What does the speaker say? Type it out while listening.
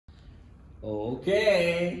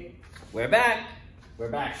Okay, we're back. We're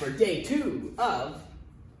back for day 2 of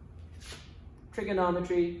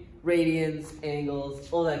trigonometry, radians,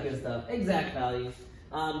 angles, all that good stuff, exact values.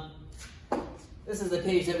 This is the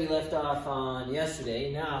page that we left off on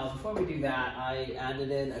yesterday. Now, before we do that, I added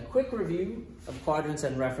in a quick review of quadrants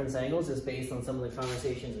and reference angles just based on some of the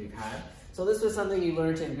conversations we've had. So this was something you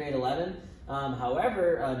learned in grade 11.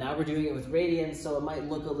 However, now we're doing it with radians, so it might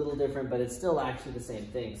look a little different, but it's still actually the same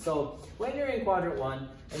thing. So when you're in quadrant 1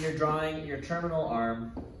 and you're drawing your terminal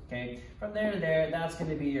arm, okay, from there to there, that's going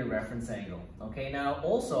to be your reference angle. Okay, now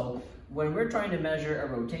also, when we're trying to measure a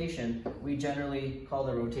rotation, we generally call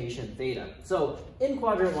the rotation theta. So in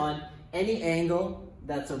quadrant 1, any angle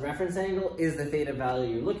that's a reference angle is the theta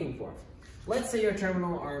value you're looking for. Let's say your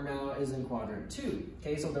terminal arm now is in quadrant 2.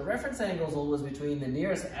 Okay, so the reference angle is always between the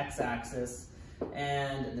nearest x-axis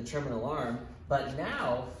and the terminal arm. But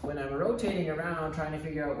now, when I'm rotating around trying to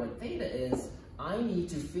figure out what theta is, I need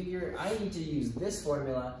to use this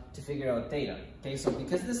formula to figure out theta. Okay, so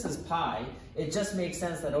because this is pi, it just makes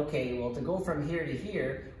sense that, okay, well, to go from here to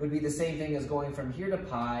here would be the same thing as going from here to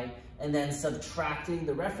pi and then subtracting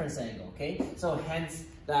the reference angle, okay? So hence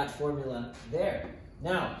that formula there.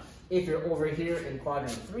 Now, if you're over here in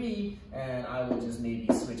quadrant 3, and I will just maybe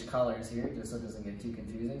switch colors here just so it doesn't get too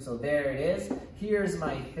confusing. So there it is. Here's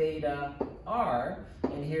my theta r,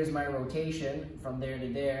 and here's my rotation from there to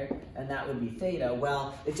there, and that would be theta.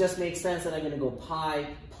 Well, it just makes sense that I'm going to go pi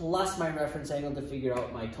plus my reference angle to figure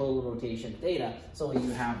out my total rotation theta. So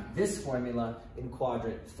you have this formula in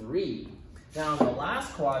quadrant 3. Now in the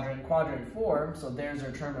last quadrant, quadrant 4, so there's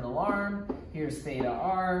our terminal arm, here's theta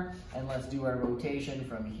r, and let's do our rotation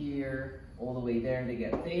from here all the way there to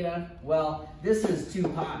get theta. Well, this is 2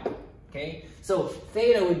 pi, okay? So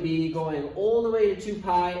theta would be going all the way to 2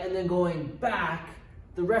 pi and then going back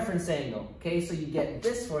the reference angle, okay? So you get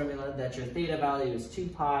this formula that your theta value is 2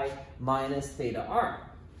 pi minus theta r.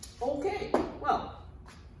 Okay, well,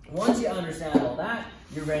 once you understand all that,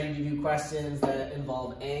 you're ready to do questions that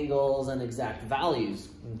involve angles and exact values,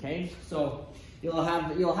 okay? So you'll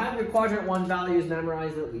have your quadrant 1 values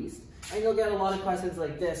memorized at least, and you'll get a lot of questions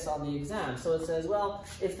like this on the exam. So it says, well,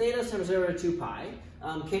 if theta is from 0 to 2 pi,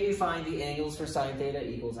 can you find the angles for sine theta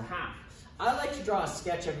equals a half? I like to draw a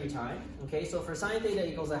sketch every time, okay? So for sine theta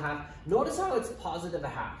equals a half, notice how it's positive a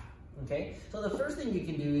half, okay? So the first thing you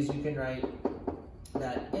can do is you can write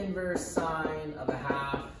that inverse sine of a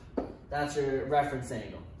half. That's your reference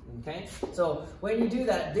angle, okay? So when you do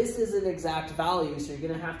that, this is an exact value, so you're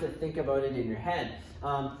gonna have to think about it in your head.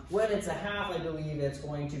 When it's a half, I believe it's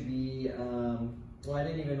going to be, well, I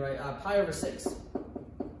didn't even write, pi over 6.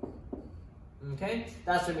 Okay,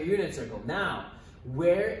 that's from your unit circle. Now,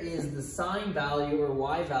 where is the sine value or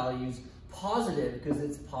y values positive, because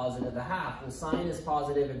it's positive a half? Well, sine is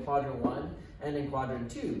positive in quadrant 1 and in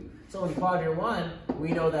quadrant 2. So in quadrant 1, we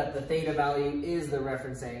know that the theta value is the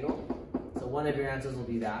reference angle. So one of your answers will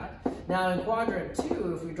be that. Now in quadrant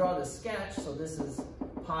 2, if we draw the sketch, so this is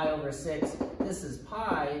pi over 6, this is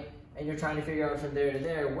pi, and you're trying to figure out from there to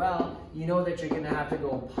there, well, you know that you're going to have to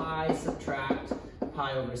go pi subtract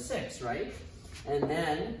pi over 6, right? And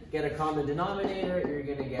then get a common denominator, you're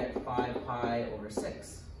going to get 5 pi over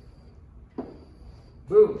 6.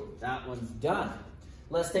 Boom, that one's done.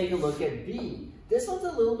 Let's take a look at B. This one's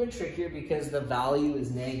a little bit trickier because the value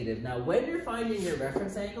is negative. Now, when you're finding your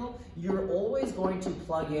reference angle, you're always going to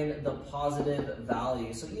plug in the positive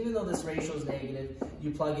value. So even though this ratio is negative,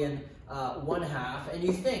 you plug in 1/2 and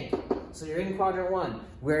you think. So you're in quadrant 1.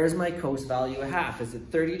 Where is my cos value a half? Is it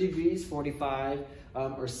 30 degrees, 45,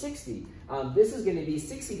 or 60? This is going to be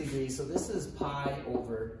 60 degrees, so this is pi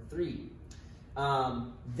over 3.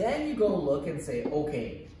 Then you go look and say,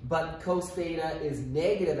 okay, but cos theta is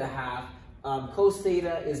negative a half. Cos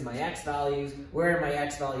theta is my x values. Where are my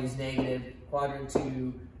x values negative? Quadrant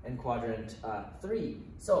 2 and quadrant 3.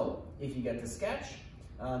 So if you get the sketch,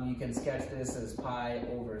 you can sketch this as pi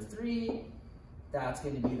over 3. That's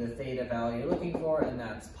going to be the theta value you're looking for, and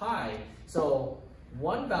that's pi. So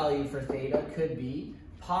one value for theta could be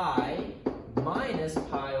pi minus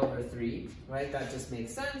pi over 3, right? That just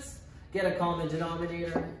makes sense. Get a common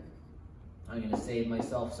denominator. I'm going to save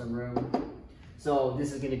myself some room. So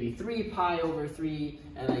this is going to be 3 pi over 3,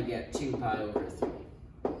 and I get 2 pi over 3.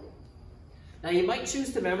 Now you might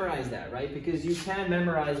choose to memorize that, right? Because you can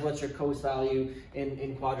memorize what's your cos value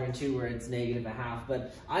in quadrant 2 where it's negative a half,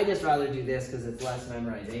 but I just rather do this because it's less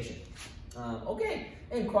memorization. Okay,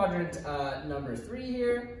 in quadrant number 3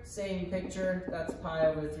 here, same picture, that's pi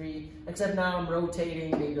over 3, except now I'm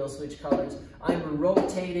rotating, maybe I'll switch colors. I'm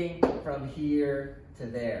rotating from here to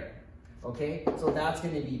there. Okay, so that's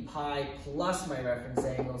going to be pi plus my reference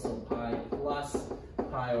angle, so pi plus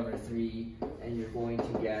pi over 3, and you're going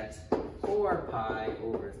to get 4 pi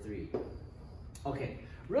over 3. Okay,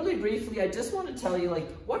 really briefly, I just want to tell you, like,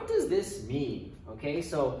 what does this mean? Okay,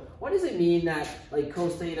 so what does it mean that, like,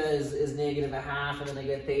 cos theta is -1/2, and then I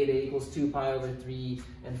get theta equals 2 pi over 3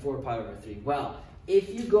 and 4 pi over 3? Well,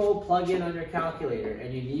 if you go plug in on your calculator,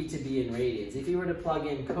 and you need to be in radians, if you were to plug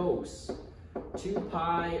in cos 2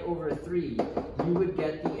 pi over 3, you would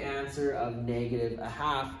get the answer of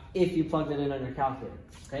 -1/2 if you plugged it in on your calculator.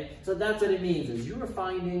 Okay, so that's what it means, is you are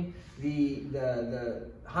finding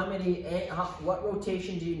what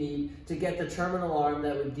rotation do you need to get the terminal arm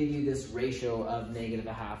that would give you this ratio of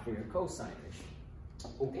 -1/2 for your cosine ratio.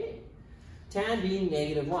 Okay, tan being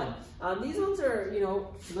 -1. These ones are, you know,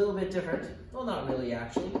 a little bit different. Well, not really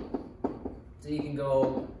actually. So you can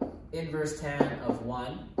go inverse tan of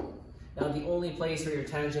 1. Now the only place where your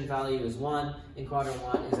tangent value is 1 in quadrant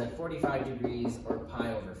 1 is at 45 degrees or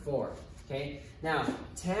pi over 4. Okay, now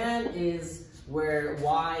tan is where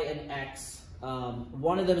y and x,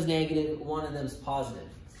 one of them is negative, one of them is positive.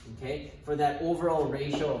 Okay, for that overall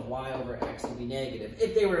ratio of y over x to be negative.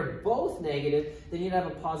 If they were both negative, then you'd have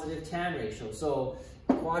a positive tan ratio. So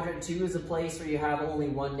quadrant 2 is a place where you have only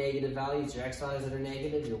one negative value. It's your x values that are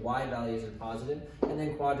negative, your y values are positive, and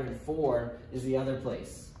then quadrant 4 is the other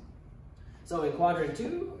place. So in quadrant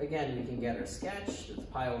 2, again, we can get our sketch. It's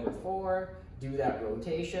pi over 4, do that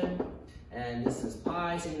rotation, and this is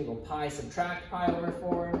pi, so you're going to go pi subtract pi over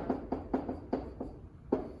 4,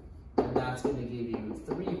 and that's going to give you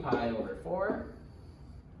 3 pi over 4.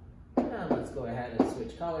 And let's go ahead and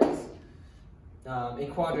switch colors.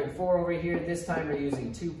 In quadrant 4 over here, this time we're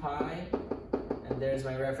using 2 pi, and there's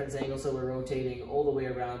my reference angle, so we're rotating all the way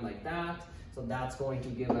around like that. So that's going to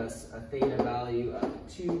give us a theta value of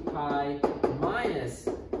 2 pi minus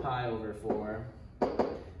pi over 4.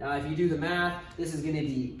 Now if you do the math, this is going to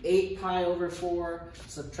be 8 pi over 4,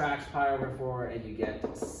 subtract pi over 4, and you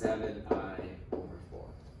get 7 pi over 4.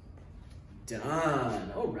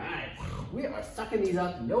 Done. All right. We are sucking these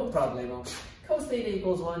up, no problemo. Cos theta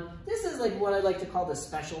equals 1. This is like what I like to call the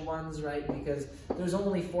special ones, right? Because there's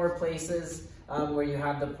only 4 places where you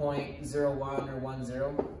have the point 0, 1 or 1,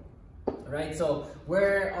 0. Right, so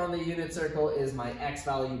where on the unit circle is my x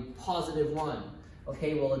value positive 1?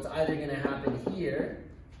 Okay, well, it's either going to happen here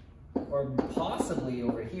or possibly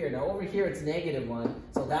over here. Now, over here, it's -1,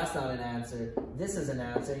 so that's not an answer. This is an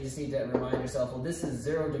answer. You just need to remind yourself, well, this is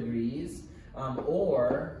 0 degrees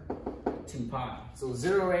or 2 pi. So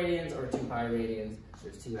 0 radians or 2 pi radians.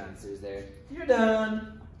 There's 2 answers there. You're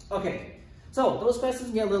done. Okay. So those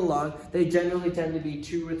questions get a little long. They generally tend to be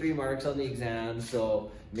 2 or 3 marks on the exam,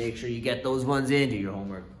 so make sure you get those ones in, do your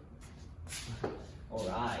homework. All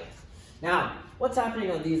right. Now, what's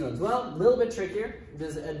happening on these ones? Well, a little bit trickier.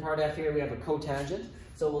 This in part F here, we have a cotangent,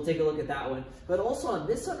 so we'll take a look at that one. But also on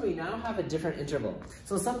this one, we now have a different interval.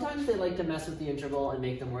 So sometimes they like to mess with the interval and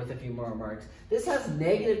make them worth a few more marks. This has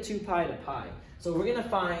 -2 pi to pi. So we're going to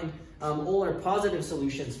find all our positive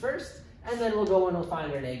solutions first, and then we'll go and we'll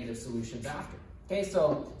find our negative solutions after. Okay,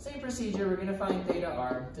 so same procedure, we're going to find theta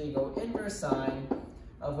r. So you go inverse sine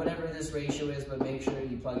of whatever this ratio is, but make sure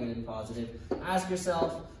you plug it in positive. Ask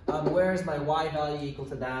yourself, where is my y value equal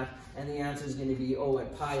to that? And the answer is going to be, oh,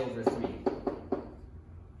 at pi over 3.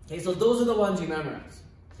 Okay, so those are the ones you memorize.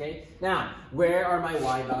 Okay, now, where are my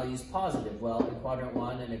y values positive? Well, in quadrant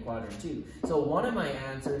 1 and in quadrant 2. So one of my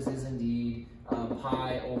answers is indeed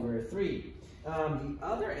pi over 3. The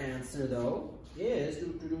other answer, though, is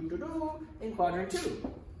in quadrant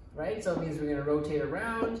 2, right? So it means we're going to rotate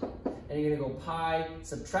around, and you're going to go pi,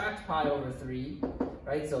 subtract pi over 3,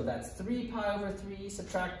 right? So that's 3 pi over 3,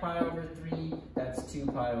 subtract pi over 3, that's 2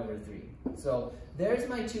 pi over 3. So there's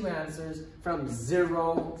my 2 answers from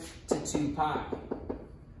 0 to 2 pi.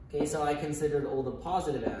 Okay, so I considered all the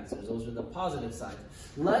positive answers. Those are the positive sides.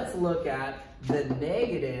 Let's look at the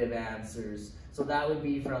negative answers. So that would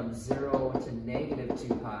be from 0 to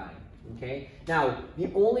 -2 pi. Okay, now the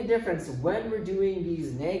only difference when we're doing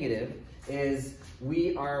these negative is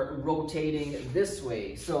we are rotating this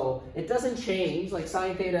way. So it doesn't change, like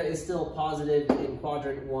sine theta is still positive in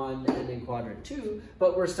quadrant 1 and in quadrant 2,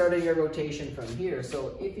 but we're starting a rotation from here.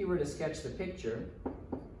 So if you were to sketch the picture,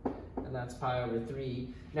 and that's pi over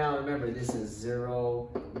 3. Now remember, this is 0,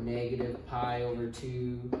 -pi over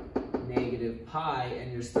 2, -pi,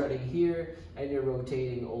 and you're starting here and you're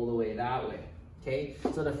rotating all the way that way. Okay,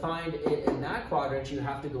 so to find it in that quadrant, you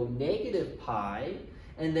have to go -pi,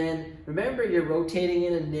 and then remember you're rotating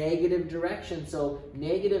in a negative direction, so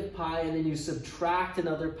 -pi, and then you subtract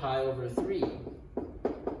another pi over 3.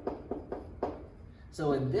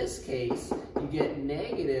 So in this case, you get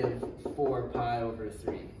negative 4 pi over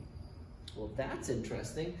 3. Well, that's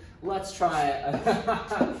interesting. Let's try,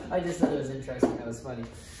 I just thought it was interesting, that was funny.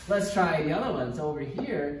 Let's try the other one. So over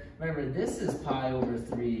here, remember this is pi over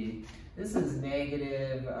 3. This is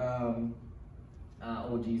negative, oh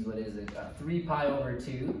geez, what is it? 3 pi over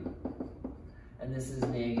 2. And this is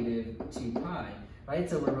negative 2 pi, right?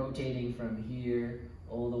 So we're rotating from here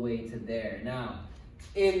all the way to there. Now,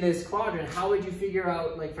 in this quadrant, how would you figure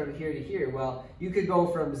out like from here to here? Well, you could go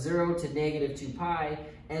from 0 to negative 2 pi,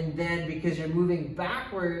 and then because you're moving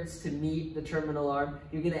backwards to meet the terminal arm,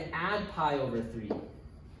 you're going to add pi over 3.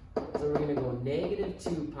 So we're going to go negative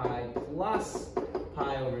 2 pi plus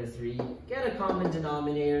pi over 3. Get a common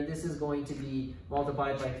denominator. This is going to be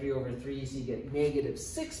multiplied by 3 over 3, so you get negative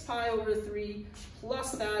 6 pi over 3.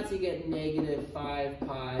 Plus that, so you get negative 5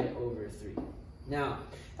 pi over 3. Now,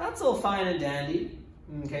 that's all fine and dandy,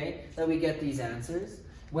 okay, that we get these answers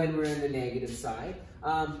when we're in the negative side.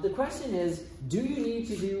 The question is, do you need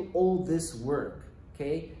to do all this work?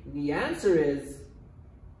 Okay, the answer is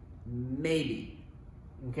maybe.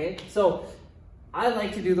 Okay, so I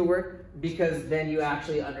like to do the work because then you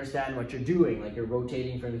actually understand what you're doing. Like you're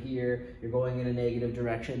rotating from here, you're going in a negative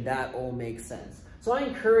direction. That all makes sense. So I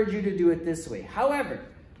encourage you to do it this way. However,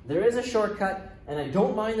 there is a shortcut, and I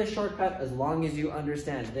don't mind the shortcut as long as you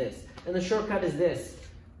understand this. And the shortcut is this.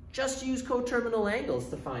 Just use coterminal angles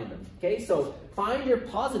to find them. Okay, so find your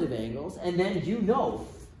positive angles, and then you know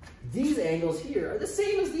these angles here are the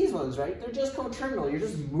same as these ones, right? They're just coterminal. You're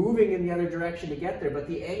just moving in the other direction to get there, but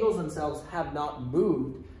the angles themselves have not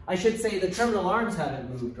moved. I should say the terminal arms haven't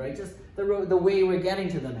moved, right? Just the way we're getting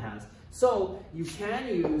to them has. So you can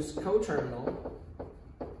use coterminal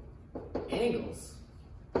angles,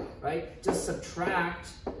 right? Just subtract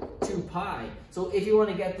 2 pi. So if you want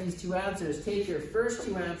to get these two answers, take your first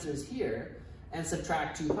two answers here and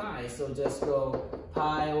subtract 2 pi. So just go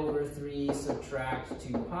pi over 3 subtract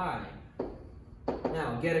 2 pi.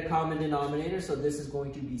 Now get a common denominator. So this is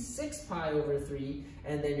going to be 6 pi over 3.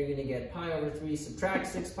 And then you're going to get pi over 3 subtract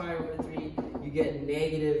 6 pi over 3. You get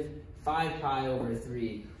negative 5 pi over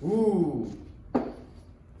 3. Ooh,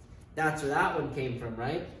 that's where that one came from,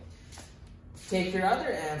 right? Take your other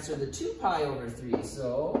answer, the 2 pi over 3.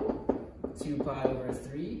 So 2 pi over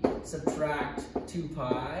 3, subtract 2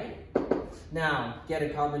 pi. Now, get a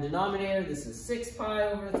common denominator. This is 6 pi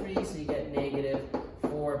over 3, so you get negative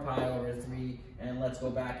 4 pi over 3. And let's go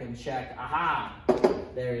back and check. Aha!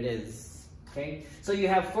 There it is. Okay? So you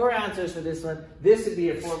have 4 answers for this one. This would be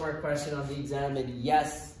a 4-mark question on the exam, and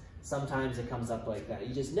yes, sometimes it comes up like that.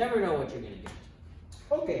 You just never know what you're going to get.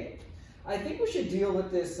 Okay, I think we should deal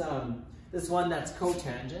with this this one that's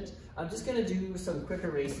cotangent. I'm just going to do some quick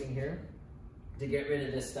erasing here to get rid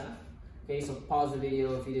of this stuff. Okay, so pause the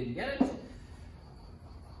video if you didn't get it.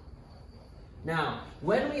 Now,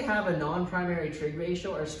 when we have a non-primary trig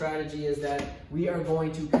ratio, our strategy is that we are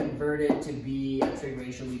going to convert it to be a trig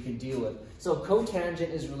ratio we can deal with. So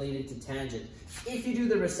cotangent is related to tangent. If you do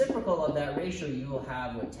the reciprocal of that ratio, you will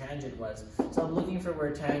have what tangent was. So I'm looking for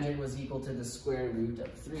where tangent was equal to the square root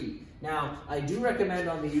of 3. Now, I do recommend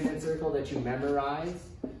on the unit circle that you memorize.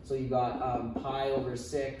 So you got pi over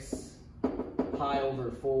 6, pi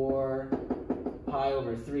over 4, pi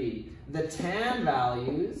over 3. The tan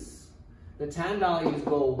values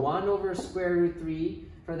go 1 over square root 3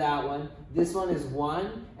 for that one. This one is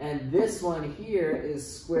 1, and this one here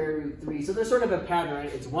is square root 3. So there's sort of a pattern,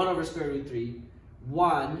 right? It's 1 over square root 3,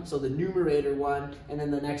 1, so the numerator 1, and then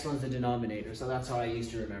the next one's the denominator. So that's how I used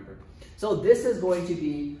to remember. So this is going to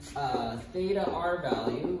be theta r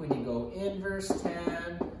value. When you go inverse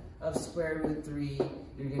tan of square root 3,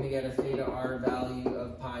 you're going to get a theta r value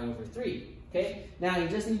of pi over 3. Okay, now you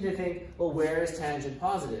just need to think, well, where is tangent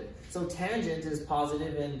positive? So tangent is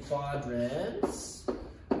positive in quadrants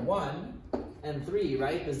 1 and 3,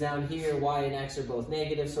 right? Because down here, y and x are both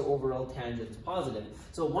negative, so overall tangent is positive.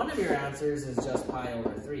 So one of your answers is just pi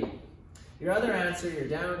over 3. Your other answer, you're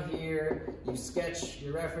down here, you sketch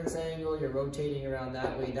your reference angle, you're rotating around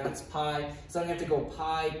that way, that's pi. So I'm going to have to go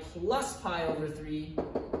pi plus pi over 3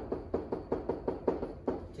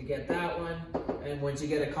 to get that one. And once you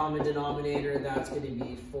get a common denominator, that's going to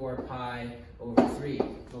be 4 pi over 3.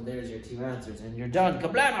 Well, there's your two answers, and you're done.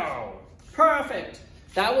 Kablamo! Perfect!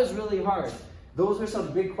 That was really hard. Those are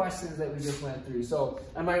some big questions that we just went through. So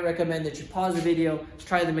I might recommend that you pause the video,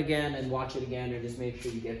 try them again, and watch it again, or just make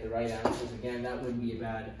sure you get the right answers again. That wouldn't be a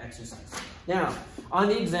bad exercise. Now, on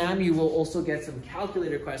the exam, you will also get some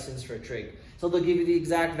calculator questions for trig. So they'll give you the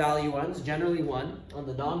exact value ones, generally 1, on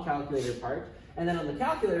the non-calculator part. And then on the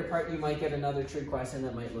calculator part, you might get another trig question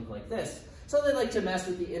that might look like this. So they like to mess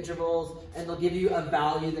with the intervals, and they'll give you a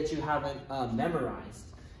value that you haven't memorized.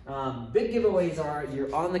 Big giveaways are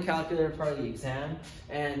you're on the calculator part of the exam,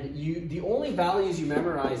 and the only values you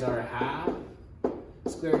memorize are half,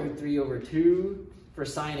 square root 3 over 2 for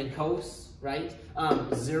sine and cos, right?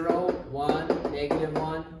 0, 1, negative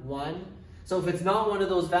 1, 1. So if it's not one of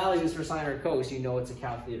those values for sine or cos, you know it's a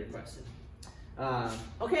calculator question.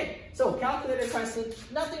 Okay, so calculator question,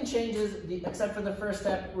 nothing changes except for the first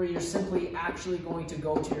step where you're simply actually going to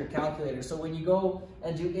go to your calculator. So when you go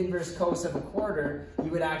and do inverse cos of a quarter, you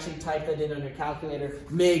would actually type that in on your calculator.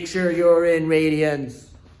 Make sure you're in radians,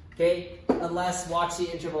 okay? Watch the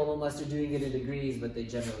interval unless they're doing it in degrees, but they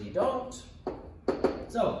generally don't.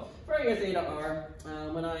 So for your theta r,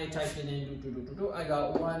 when I typed it in, I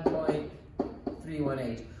got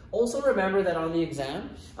 1.318. Also remember that on the exam,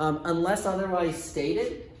 unless otherwise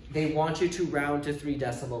stated, they want you to round to 3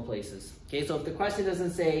 decimal places. Okay, so if the question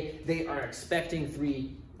doesn't say they are expecting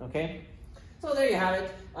 3, okay? So there you have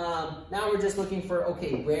it. Now we're just looking for,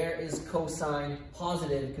 okay, where is cosine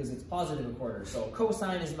positive, because it's positive a quarter. So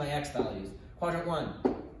cosine is my x values. Quadrant 1,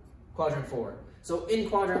 quadrant 4. So in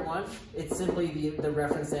quadrant 1, it's simply the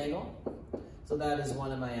reference angle. So that is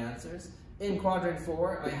one of my answers. In quadrant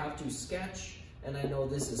 4, I have to sketch. And I know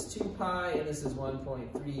this is 2 pi, and this is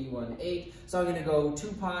 1.318. So I'm going to go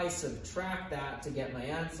 2 pi, subtract that to get my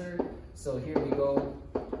answer. So here we go,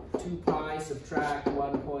 2 pi, subtract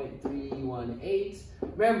 1.318.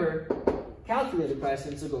 Remember, calculator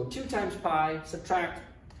question, so go 2 times pi, subtract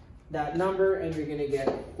that number, and you're going to get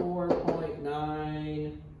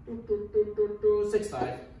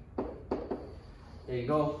 4.965. There you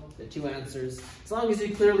go, the 2 answers. As long as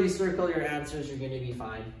you clearly circle your answers, you're going to be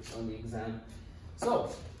fine on the exam.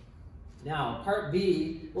 So, now part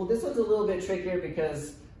B, well this one's a little bit trickier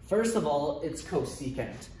because first of all, it's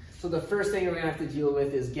cosecant. So the first thing we're going to have to deal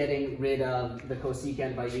with is getting rid of the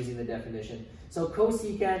cosecant by using the definition. So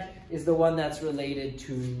cosecant is the one that's related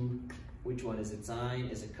to, which one is it, sine?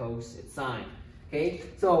 Is it cos? It's sine. Okay,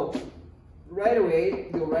 so right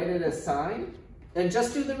away, you'll write it as sine, and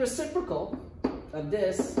just do the reciprocal of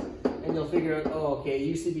this, and you'll figure out, oh okay, it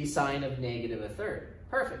used to be sine of negative a third.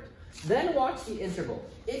 Perfect. Then watch the interval.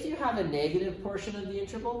 If you have a negative portion of the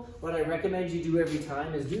interval, what I recommend you do every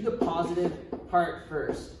time is do the positive part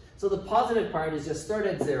first. So the positive part is just start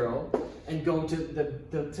at 0 and go to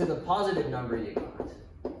the positive number you got.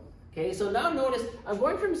 Okay, so now notice I'm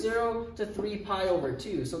going from 0 to 3 pi over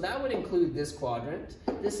 2. So that would include this quadrant.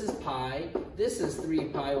 This is pi. This is 3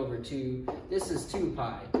 pi over 2. This is 2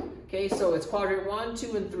 pi. Okay, so it's quadrant 1,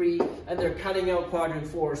 2, and 3, and they're cutting out quadrant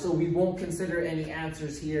 4, so we won't consider any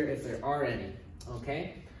answers here if there are any.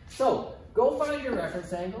 Okay, so go find your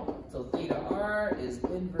reference angle. So theta r is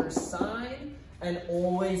inverse sine, and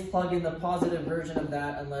always plug in the positive version of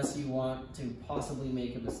that unless you want to possibly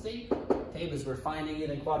make a mistake. Okay, because we're finding it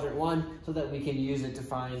in quadrant 1 so that we can use it to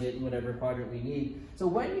find it in whatever quadrant we need. So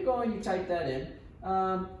when you go and you type that in,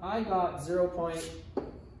 I got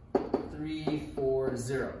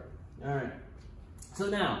 0.340. All right, so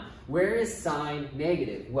now, where is sine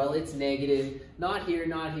negative? Well, it's negative, not here,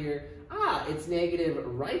 not here. Ah, it's negative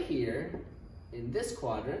right here in this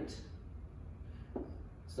quadrant.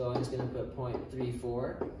 So I'm just going to put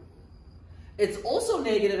 0.34. It's also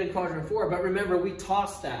negative in quadrant 4, but remember, we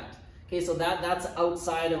tossed that. Okay, so that's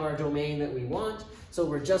outside of our domain that we want. So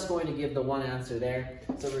we're just going to give the one answer there.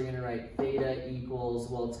 So we're going to write theta equals,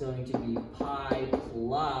 well, it's going to be pi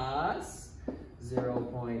plus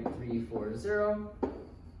 0.340.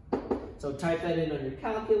 So type that in on your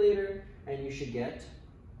calculator, and you should get,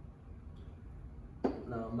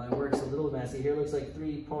 no, my work's a little messy here, it looks like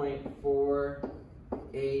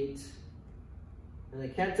 3.48, and I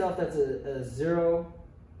can't tell if that's a 0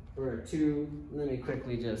 or a 2. Let me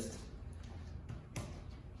quickly just,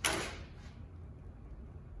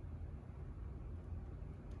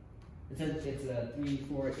 it's a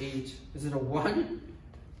 348, is it a 1?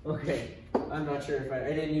 Okay, I'm not sure if I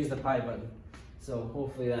didn't use the pi button, so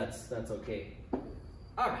hopefully that's okay.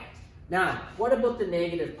 All right, now what about the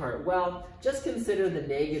negative part? Well, just consider the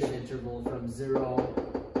negative interval from 0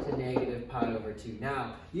 to negative pi over 2.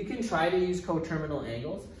 Now, you can try to use coterminal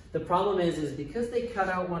angles. The problem is because they cut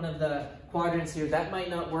out one of the quadrants here, that might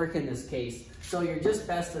not work in this case. So you're just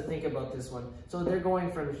best to think about this one. So they're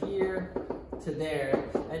going from here to there,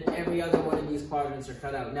 and every other one of these quadrants are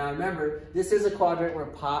cut out. Now remember, this is a quadrant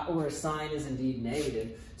where sine is indeed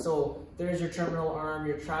negative. So there's your terminal arm,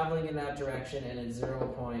 you're traveling in that direction, and it's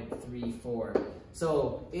 0.34.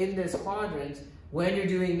 So in this quadrant, when you're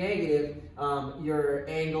doing negative, your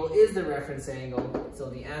angle is the reference angle.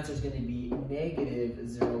 So the answer is going to be negative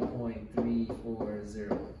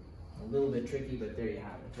 0.340. A little bit tricky, but there you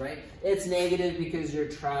have it, right? It's negative because you're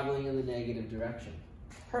traveling in the negative direction.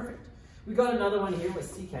 Perfect. We got another one here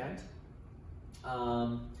with secant.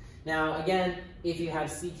 Now, again, if you have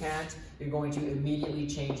secant, you're going to immediately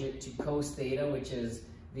change it to cos theta, which is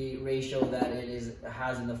the ratio that it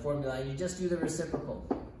has in the formula, and you just do the reciprocal.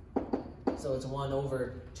 So it's 1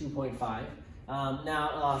 over 2.5.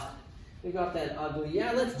 Now, we got that ugly.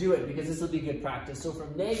 Yeah, let's do it because this will be good practice. So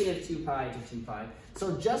from negative 2 pi to 2 pi.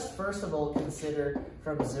 So just first of all, consider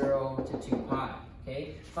from 0 to 2 pi.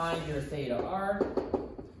 Okay, find your theta r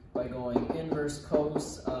by going inverse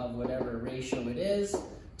cos of whatever ratio it is.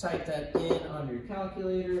 Type that in on your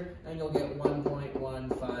calculator, and you'll get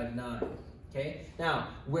 1.159. Okay, now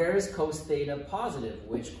where is cos theta positive?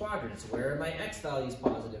 Which quadrants? Where are my x values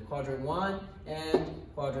positive? Quadrant 1 and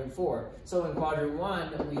quadrant 4. So in quadrant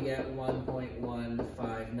 1, we get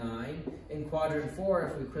 1.159. In quadrant 4,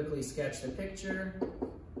 if we quickly sketch the picture,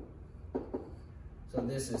 so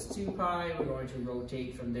this is 2 pi. We're going to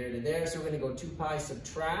rotate from there to there. So we're going to go 2 pi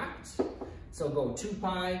subtract. So go 2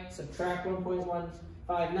 pi subtract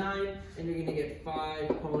 1.159, and you're going to get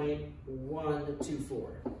 5.124.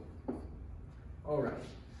 All right,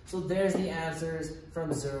 so there's the answers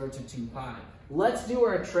from 0 to 2 pi. Let's do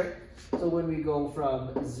our trick. So when we go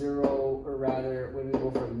from 0, or rather, when we go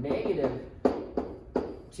from negative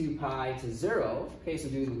 2 pi to 0, okay, so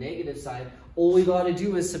do the negative side, all we got to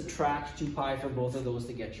do is subtract 2 pi from both of those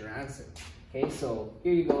to get your answer. Okay, so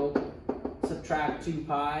here you go, subtract 2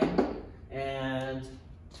 pi, and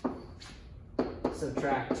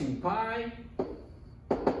subtract 2 pi.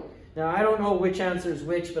 Now, I don't know which answer is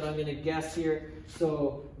which, but I'm going to guess here.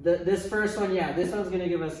 So this first one, yeah, this one's going to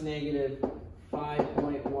give us negative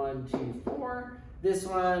 5.124. This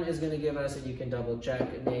one is going to give us, and you can double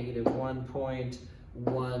check, negative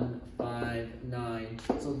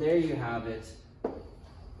 1.159. So there you have it.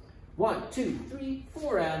 1, 2, 3,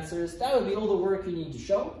 4 answers. That would be all the work you need to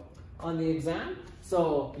show on the exam.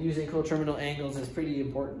 So using coterminal angles is pretty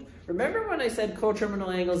important. Remember when I said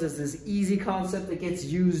coterminal angles is this easy concept that gets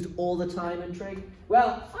used all the time in trig?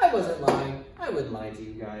 Well, I wasn't lying. I wouldn't lie to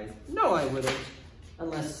you guys. No, I wouldn't,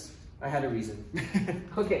 unless I had a reason.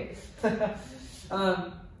 Okay.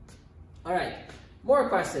 All right. More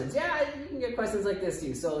questions. Yeah, you can get questions like this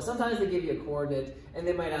too. So sometimes they give you a coordinate and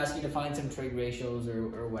they might ask you to find some trig ratios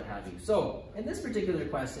or what have you. So in this particular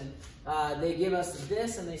question, they give us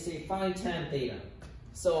this and they say find tan theta.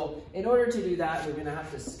 So in order to do that, we're going to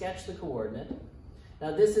have to sketch the coordinate.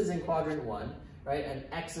 Now this is in quadrant 1, right? And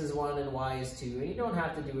x is 1 and y is 2. And you don't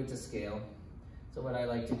have to do it to scale. So what I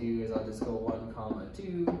like to do is I'll just go 1,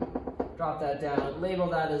 2, drop that down, label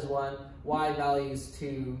that as 1, y value is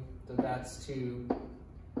 2. So that's 2,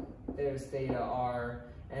 there's theta r,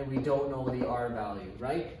 and we don't know the r value,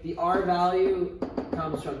 right? The r value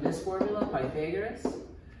comes from this formula, Pythagoras,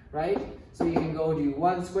 right? So you can go do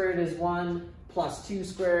 1 squared is 1, plus 2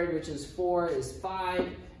 squared, which is 4, is 5,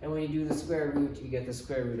 and when you do the square root, you get the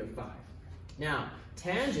square root of 5. Now,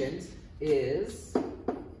 tangent is,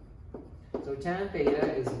 so tan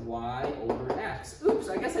theta is y over x. Oops,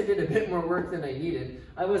 I guess I did a bit more work than I needed.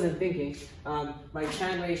 I wasn't thinking. My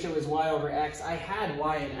tan ratio is y over x. I had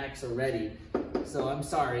y and x already, so I'm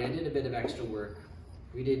sorry. I did a bit of extra work.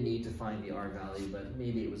 We didn't need to find the r value, but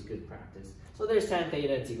maybe it was good practice. So there's tan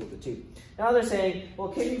theta, it's equal to 2. Now they're saying, well,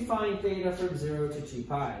 can you find theta from 0 to 2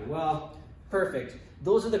 pi? Well, perfect.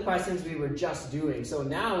 Those are the questions we were just doing. So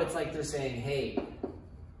now it's like they're saying, hey,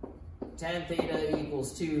 tan theta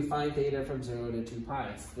equals 2, find theta from 0 to 2 pi.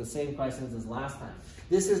 It's the same questions as last time.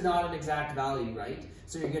 This is not an exact value, right?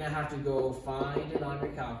 So you're going to have to go find it on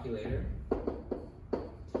your calculator.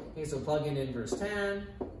 Okay, so plug in inverse tan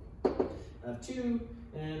of 2.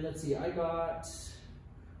 And let's see, I got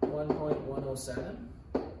 1.107.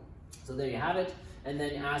 So there you have it. And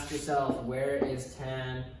then ask yourself, where is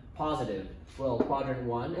tan positive? Well, quadrant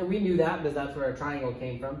 1. And we knew that because that's where our triangle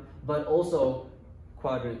came from. But also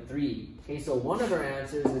quadrant 3. Okay, so one of our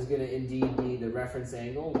answers is going to indeed be the reference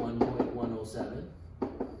angle, 1.107.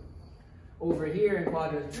 Over here in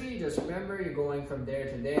quadrant 3, just remember you're going from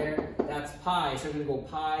there to there. That's pi, so we're going to go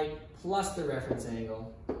pi plus the reference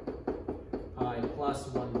angle. Pi plus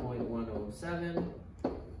 1.107.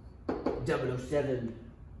 007.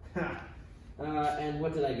 And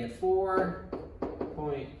what did I get?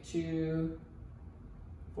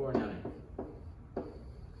 4.249.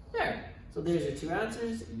 There. So there's your 2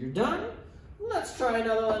 answers. You're done. Let's try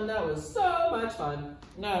another one. That was so much fun.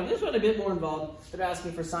 Now, this one a bit more involved. They're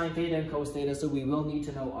asking for sine theta and cos theta, so we will need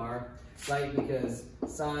to know r, right? Because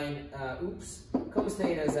cos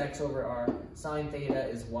theta is x over r, sine theta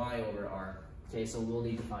is y over r. Okay, so we'll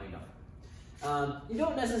need to find r. You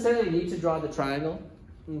don't necessarily need to draw the triangle,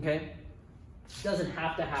 okay? It doesn't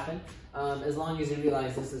have to happen, as long as you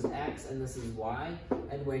realize this is x and this is y,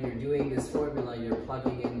 and when you're doing this formula, you're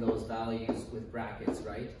plugging in those values with brackets,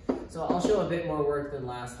 right? So I'll show a bit more work than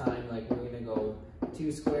last time, like we're gonna go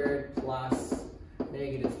 2 squared plus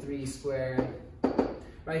negative 3 squared,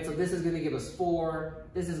 right? So this is gonna give us 4,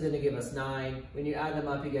 this is gonna give us 9. When you add them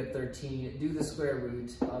up, you get 13. Do the square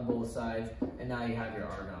root on both sides, and now you have your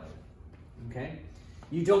r value, okay?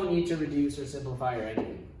 You don't need to reduce or simplify or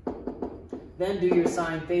anything. Then do your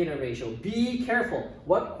sine theta ratio. Be careful.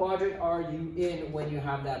 What quadrant are you in when you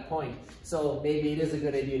have that point? So maybe it is a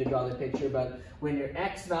good idea to draw the picture, but when your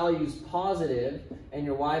x value is positive and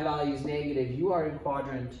your y value is negative, you are in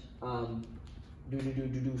quadrant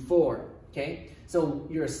 4. Okay? So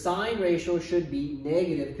your sine ratio should be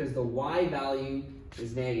negative because the y value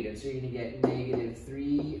is negative. So you're going to get negative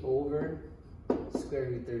 3 over square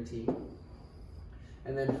root 13.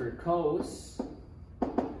 And then for cos,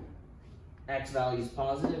 x value is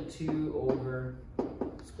positive, 2 over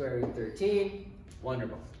square root 13.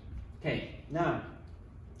 Wonderful. Okay, now,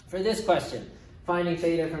 for this question, finding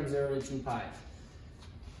theta from 0 to 2 pi.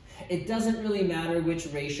 It doesn't really matter which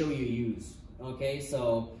ratio you use, okay?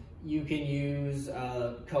 So you can use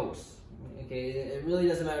cos, okay? It really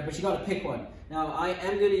doesn't matter, but you gotta pick one. Now, I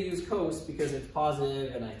am gonna use cos because it's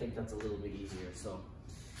positive, and I think that's a little bit easier. So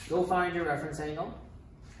go find your reference angle.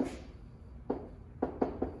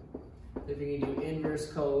 If you can do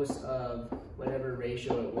inverse cos of whatever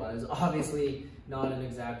ratio it was, obviously not an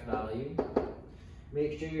exact value.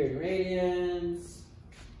 Make sure you're in radians.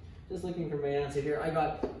 Just looking for my answer here. I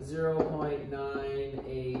got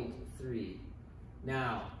 0.983.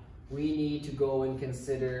 Now, we need to go and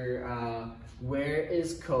consider where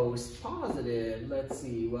is cos positive? Let's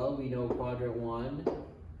see. Well, we know quadrant 1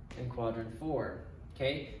 and quadrant 4.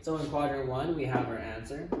 Okay, so in quadrant 1, we have our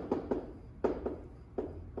answer.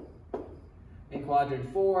 In quadrant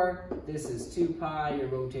 4, this is 2 pi. You're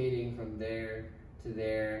rotating from there to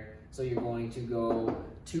there. So you're going to go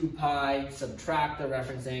 2 pi, subtract the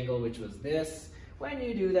reference angle, which was this. When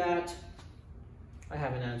you do that, I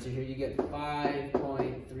have an answer here. You get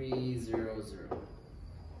 5.300.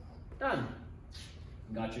 Done.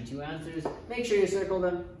 Got your 2 answers. Make sure you circle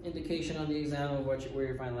them. Indication on the exam of where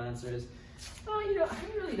your final answer is. You know, I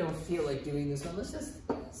really don't feel like doing this one.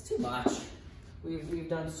 It's too much. We've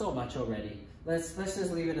done so much already. Let's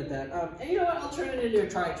just leave it at that. And you know what? I'll turn it into a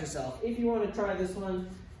try it yourself. If you want to try this one,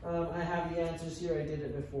 I have the answers here. I did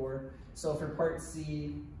it before. So for part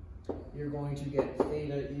C, you're going to get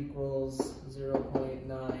theta equals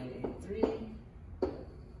 0.983.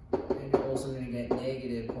 And you're also going to get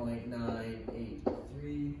negative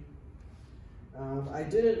 0.983. I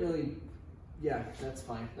didn't really, yeah, that's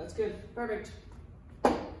fine. That's good. Perfect.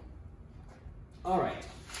 All right.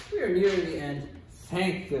 We are nearing the end.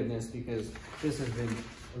 Thank goodness, because this has been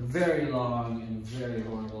very long and very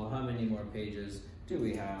horrible. How many more pages do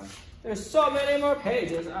we have? There's so many more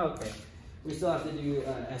pages. Okay. We still have to do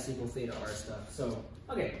S equals theta R stuff. So,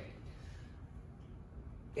 okay.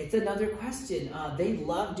 It's another question. They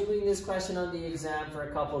love doing this question on the exam for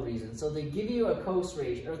a couple of reasons. So they give you a cos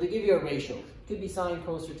ratio, or they give you a ratio. It could be sine,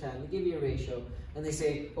 cos, or tan. They give you a ratio, and they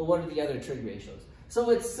say, well, what are the other trig ratios?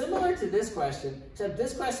 So it's similar to this question, except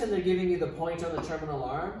this question they're giving you the point on the terminal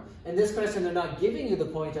arm, and this question they're not giving you the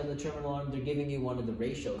point on the terminal arm, they're giving you one of the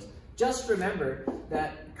ratios. Just remember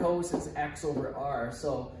that cos is x over r,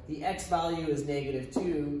 so the x value is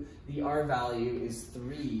 -2, the r value is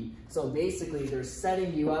 3. So basically they're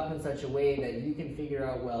setting you up in such a way that you can figure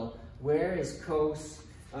out, well, where is cos,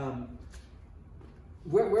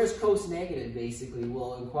 where's cos negative basically?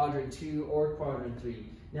 Well, in quadrant 2 or quadrant 3.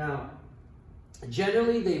 Now,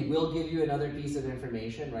 generally, they will give you another piece of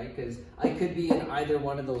information, right? Because I could be in either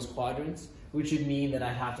one of those quadrants, which would mean that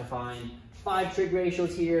I have to find 5 trig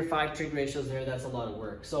ratios here, 5 trig ratios there. That's a lot of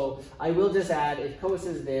work. So I will just add, if cos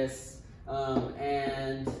is this,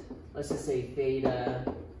 and let's just say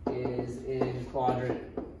theta is in quadrant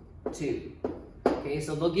 2. Okay,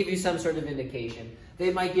 so they'll give you some sort of indication.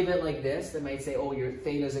 They might give it like this. They might say, oh, your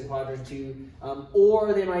theta is in quadrant 2.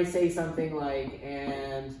 Or they might say something like,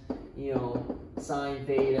 and, you know, sine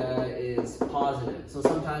theta is positive. So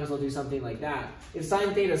sometimes they'll do something like that. If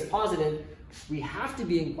sine theta is positive, we have to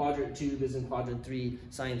be in quadrant 2 because in quadrant 3,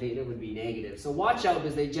 sine theta would be negative. So watch out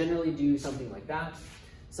because they generally do something like that.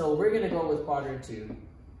 So we're going to go with quadrant 2.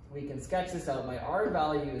 We can sketch this out. My r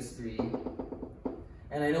value is 3.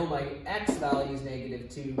 And I know my x value is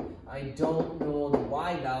 -2. I don't know the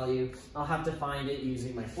y value. I'll have to find it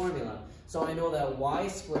using my formula. So I know that y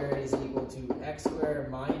squared is equal to x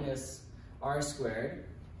squared minus r squared.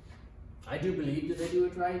 I do believe, did I do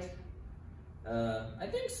it right? I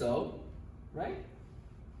think so, right?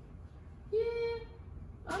 Yeah,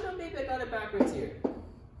 I don't know, maybe I got it backwards here.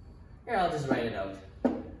 Here, I'll just write it out.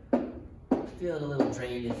 Feeling a little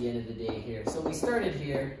drained at the end of the day here. So we started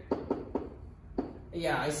here.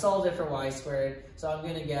 Yeah, I solved it for y squared, so I'm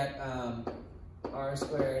gonna get r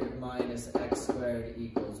squared minus x squared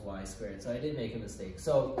equals y squared. So I did make a mistake.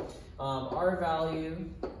 So r value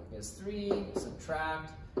is 3,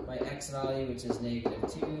 subtract my x value, which is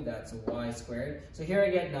 -2, that's y squared. So here I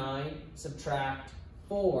get 9, subtract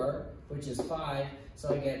 4, which is 5,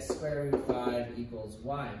 so I get square root 5 equals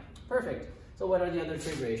y. Perfect. So what are the other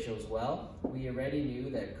trig ratios? Well, we already knew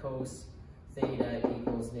that cos theta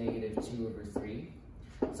equals -2/3.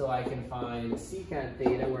 So I can find secant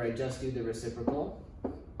theta, where I just do the reciprocal.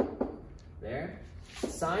 There.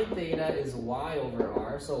 Sine theta is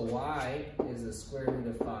y/r, so y is the square root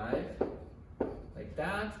of 5, like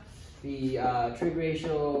that. The trig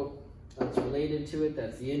ratio that's related to it,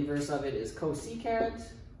 that's the inverse of it, is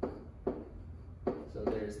cosecant. So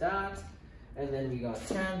there's that. And then we got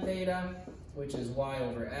tan theta, which is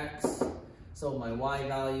y/x. So my y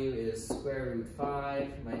value is square root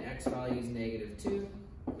 5, my x value is -2.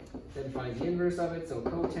 Then find the inverse of it, so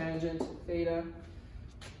cotangent theta.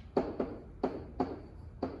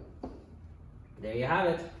 There you have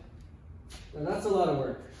it. Now that's a lot of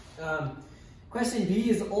work. Question B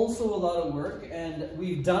is also a lot of work, and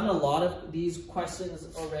we've done a lot of these questions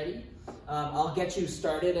already. I'll get you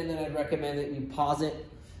started, and then I'd recommend that you pause it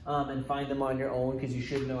and find them on your own, because you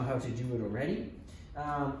should know how to do it already.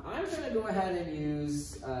 I'm going to go ahead and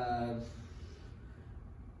use,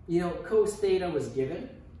 cos theta was given,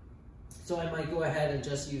 so I might go ahead and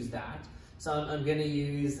just use that. So I'm going to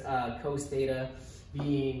use cos theta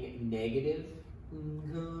being negative.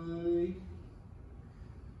 Okay.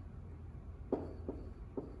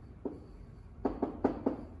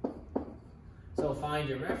 So find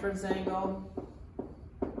your reference angle.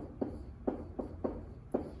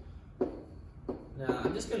 Now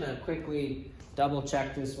I'm just going to quickly double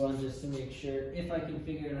check this one just to make sure if I can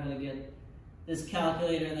figure out how to get this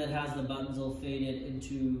calculator that has the buttons all faded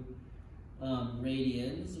into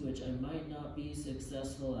radians, which I might not be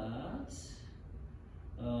successful at.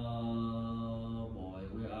 Oh boy,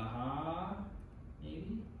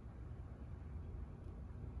 maybe?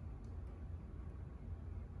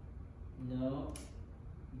 No,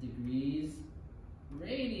 degrees,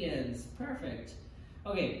 radians, perfect.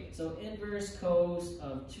 Okay, so inverse cos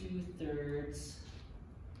of 2/3.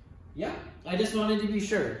 Yeah, I just wanted to be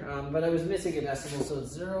sure, but I was missing a decimal, so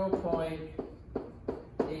it's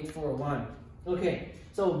 0.841. Okay,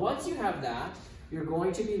 so once you have that, you're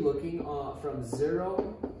going to be looking from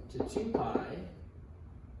 0 to 2 pi.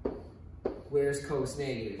 Where's cos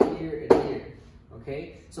negative? Here and here.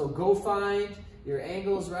 Okay, so go find your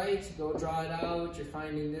angles, right? Go draw it out. You're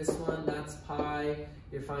finding this one, that's pi.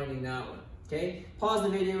 You're finding that one. Okay, pause the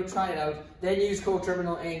video, try it out, then use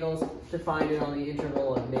coterminal angles to find it on the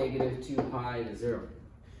interval of -2 pi to 0.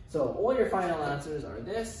 So all your final answers are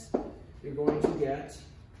this. You're going to get,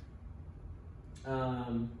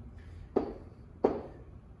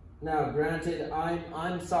 now granted,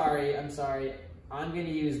 I'm sorry, I'm going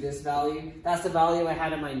to use this value. That's the value I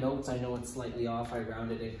had in my notes. I know it's slightly off, I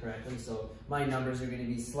rounded incorrectly, so my numbers are going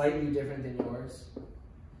to be slightly different than yours.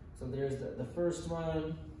 So there's the first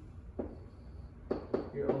one.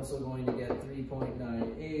 You're also going to get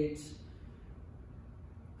 3.98,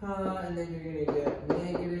 and then you're going to get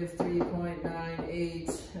 -3.98,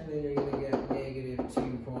 and then you're going to get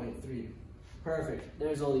 -2.3. Perfect.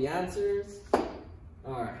 There's all the answers.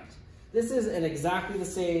 All right. This is an exactly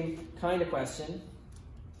the same kind of question.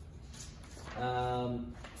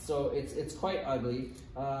 So it's quite ugly.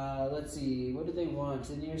 Let's see. What do they want?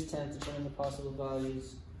 The nearest tenth, determine the possible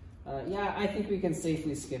values. Yeah, I think we can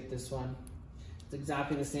safely skip this one. It's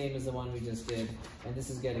exactly the same as the one we just did, and this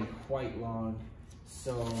is getting quite long,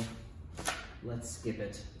 so let's skip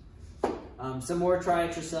it. Some more, try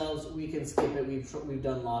it yourselves. We can skip it. We've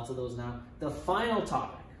done lots of those now. The final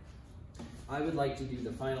topic. I would like to do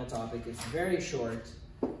the final topic. It's very short.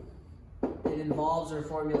 It involves our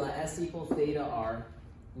formula S equals theta R.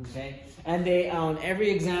 Okay, and they on every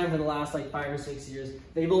exam for the last like 5 or 6 years,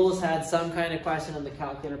 they've always had some kind of question on the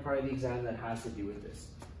calculator part of the exam that has to do with this.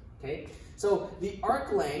 Okay, so the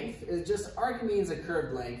arc length is just, arc means a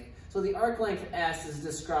curved length. So the arc length S is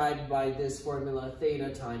described by this formula theta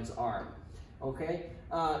times R. Okay,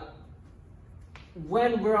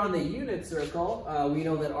 when we're on the unit circle, we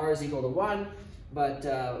know that R is equal to 1, but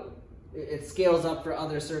it scales up for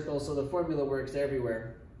other circles, so the formula works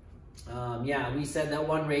everywhere. Yeah, we said that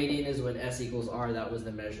 1 radian is when s equals r. That was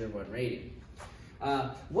the measure of 1 radian.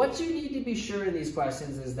 What you need to be sure in these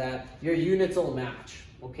questions is that your units will match,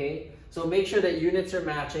 okay? So make sure that units are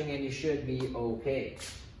matching and you should be okay.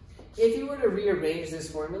 If you were to rearrange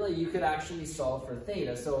this formula, you could actually solve for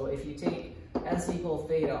theta. So if you take s equal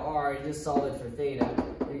theta r and just solve it for theta,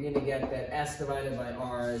 you're going to get that s divided by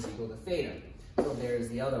r is equal to theta. So there's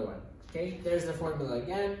the other one. Okay, there's the formula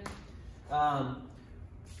again.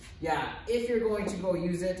 Yeah, if you're going to go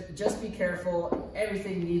use it, just be careful.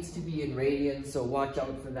 Everything needs to be in radians, so watch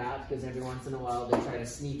out for that, because every once in a while they try to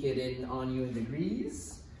sneak it in on you in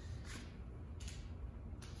degrees.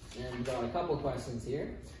 And we've got a couple questions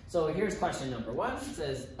here. So here's question number 1. It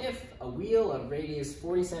says, if a wheel of radius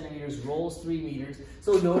 40 centimeters rolls 3 meters,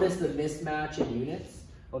 so notice the mismatch in units.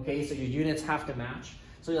 Okay, so your units have to match.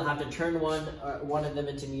 So you'll have to turn one of them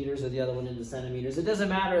into meters or the other one into centimeters. It doesn't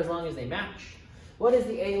matter as long as they match. What is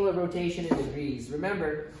the angle of rotation in degrees?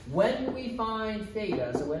 Remember, when we find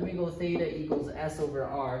theta, so when we go theta equals s over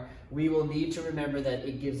r, we will need to remember that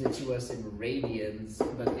it gives it to us in radians,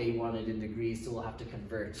 but they want it in degrees, so we'll have to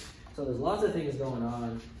convert. So there's lots of things going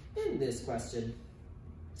on in this question.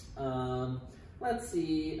 Let's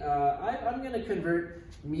see, I'm going to convert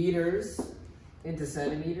meters into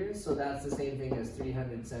centimeters, so that's the same thing as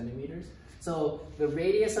 300 centimeters. So the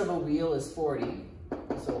radius of a wheel is 40.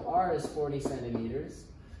 So r is 40 centimeters,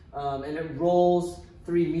 and it rolls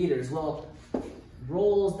 3 meters. Well,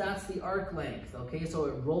 rolls, that's the arc length, okay? So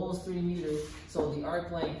it rolls 3 meters, so the arc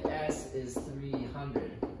length s is 300,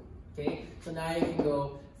 okay? So now you can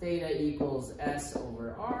go theta equals s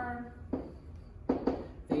over r,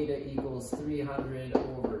 theta equals 300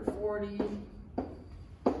 over 40,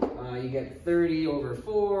 you get 30 over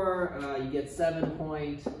 4, you get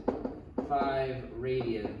 7.5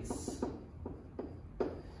 radians.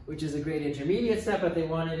 Which is a great intermediate step, but they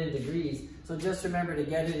want it in degrees. So just remember to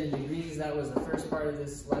get it in degrees, that was the first part of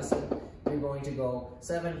this lesson. You're going to go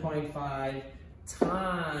 7.5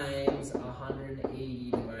 times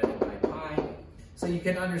 180 divided by pi. So you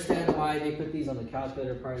can understand why they put these on the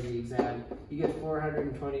calculator part of the exam. You get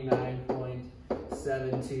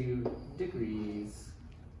 429.72 degrees.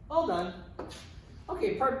 All done.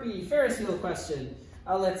 Okay, part B, Ferris wheel question.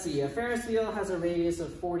 Let's see, a Ferris wheel has a radius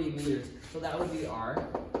of 40 meters, so that would be r.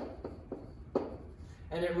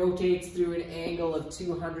 And it rotates through an angle of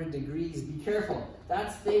 200 degrees. Be careful,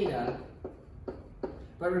 that's theta.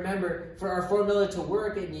 But remember, for our formula to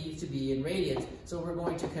work, it needs to be in radians. So we're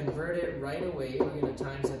going to convert it right away. We're going to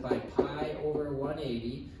times it by pi over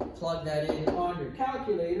 180. Plug that in on your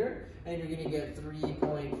calculator, and you're going to get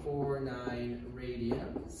 3.49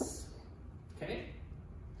 radians. Okay?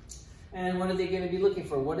 And what are they going to be looking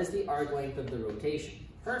for? What is the arc length of the rotation?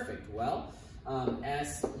 Perfect. Well,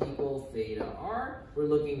 s equal theta r. We're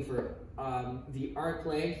looking for the arc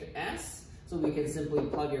length s, so we can simply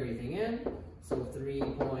plug everything in. So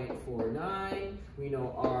 3.49. We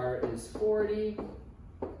know r is 40.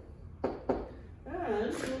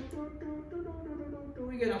 And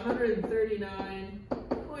we get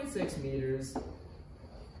 139.6 meters.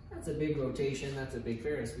 That's a big rotation. That's a big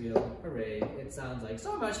Ferris wheel. Hooray. It sounds like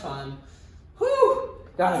so much fun. Whew!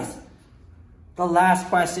 Guys, the last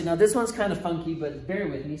question. Now this one's kind of funky, but bear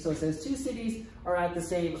with me. So it says 2 cities are at the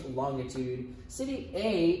same longitude. City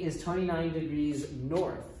A is 29 degrees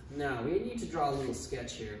north. Now we need to draw a little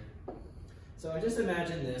sketch here. So just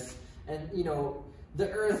imagine this, and you know,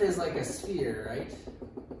 the Earth is like a sphere, right?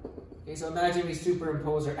 Okay, so imagine we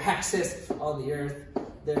superimpose our axis on the Earth.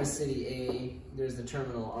 There's city A, there's the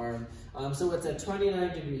terminal arm. So it's at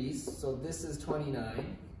 29 degrees, so this is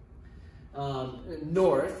 29.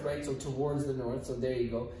 North, right, so towards the north, so there you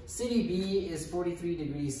go. City B is 43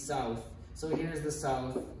 degrees south. So here's the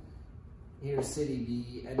south, here's city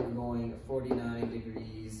B, and we're going 49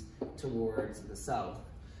 degrees towards the south.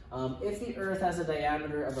 If the Earth has a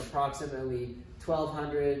diameter of approximately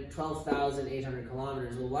 12,800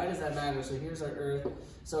 kilometers, well, why does that matter? So here's our Earth.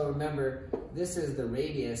 So remember, this is the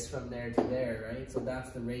radius from there to there, right? So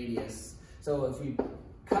that's the radius. So if we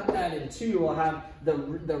cut that in two, we'll have the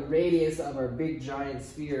radius of our big giant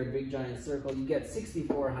sphere, big giant circle. You get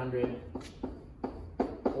 6,400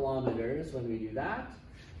 kilometers when we do that.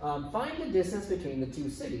 Find the distance between the 2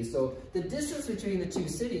 cities. So the distance between the 2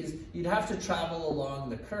 cities, you'd have to travel along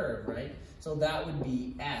the curve, right? So that would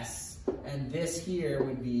be S, and this here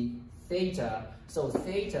would be theta. So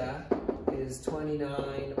theta is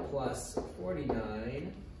 29 plus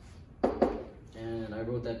 49, and I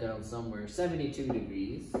wrote that down somewhere, 72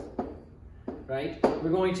 degrees, right? We're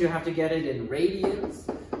going to have to get it in radians,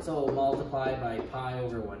 so multiply by pi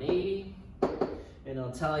over 180, and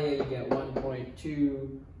I'll tell you, you get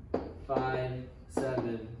 1.2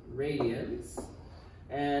 radians.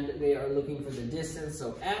 And they are looking for the distance,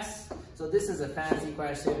 so s. So this is a fancy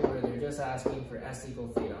question where they're just asking for s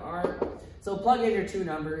equals theta r. So plug in your two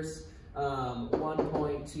numbers,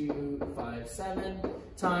 1.257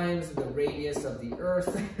 times the radius of the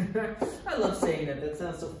Earth. I love saying that, that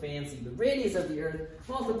sounds so fancy. The radius of the Earth,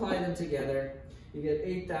 multiply them together, you get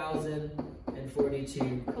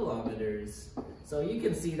 8,042 kilometers. So you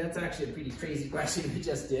can see that's actually a pretty crazy question we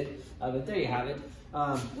just did, but there you have it.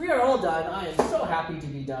 We are all done. I am so happy to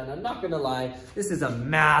be done. I'm not gonna lie, this is a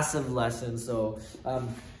massive lesson. So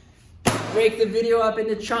break the video up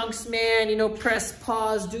into chunks, man. You know, press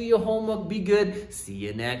pause, do your homework, be good. See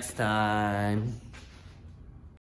you next time.